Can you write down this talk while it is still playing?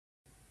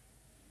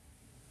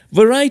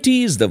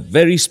Variety is the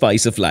very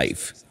spice of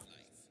life,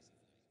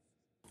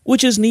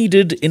 which is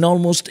needed in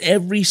almost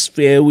every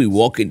sphere we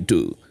walk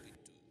into.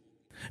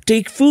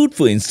 Take food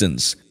for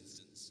instance,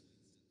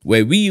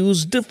 where we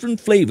use different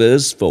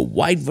flavors for a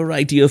wide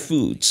variety of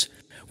foods,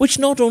 which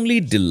not only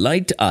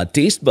delight our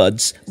taste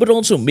buds but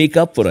also make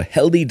up for a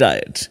healthy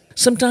diet.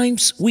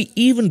 Sometimes we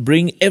even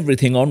bring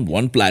everything on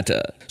one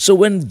platter. So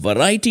when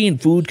variety in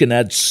food can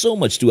add so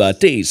much to our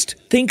taste,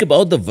 think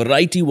about the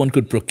variety one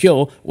could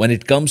procure when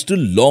it comes to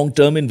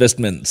long-term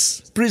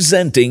investments.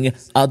 Presenting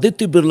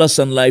Aditya Birla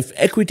Sun Life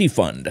Equity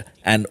Fund,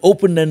 an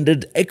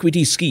open-ended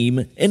equity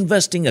scheme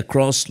investing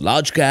across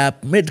large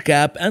cap, mid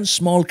cap and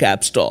small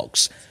cap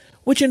stocks,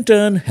 which in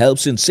turn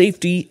helps in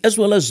safety as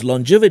well as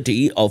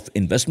longevity of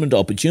investment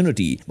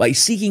opportunity by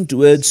seeking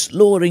towards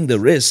lowering the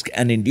risk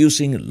and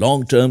inducing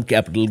long-term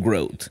capital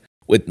growth.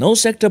 With no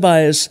sector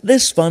bias,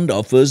 this fund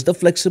offers the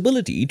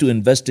flexibility to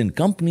invest in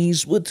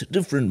companies with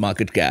different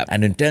market cap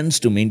and intends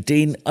to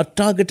maintain a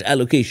target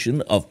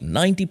allocation of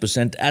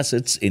 90%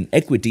 assets in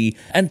equity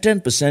and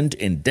 10%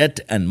 in debt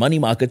and money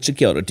market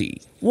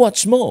security.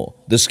 What's more,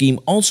 the scheme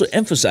also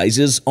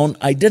emphasizes on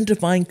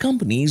identifying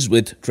companies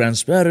with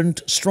transparent,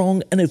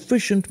 strong and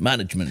efficient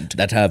management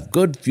that have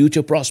good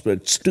future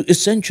prospects to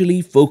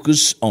essentially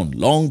focus on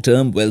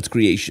long-term wealth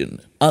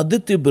creation.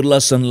 Aditya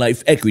Birla Sun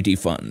Life Equity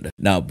Fund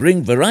now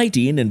bring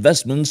variety in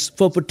investments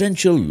for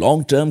potential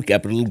long-term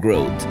capital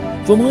growth.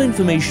 For more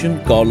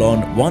information, call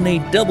on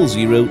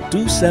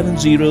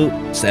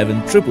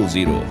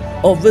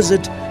 1800-270-7000 or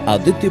visit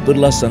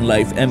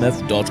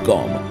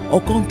adityabirlasunlifemf.com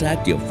or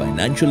contact your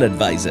financial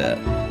advisor.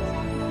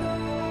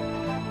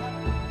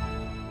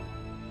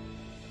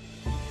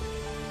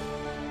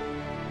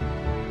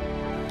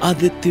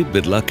 Aditya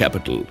Birla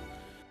Capital.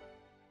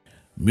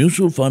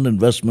 Mutual fund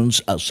investments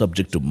are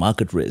subject to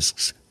market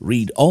risks.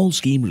 Read all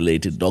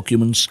scheme-related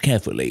documents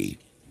carefully.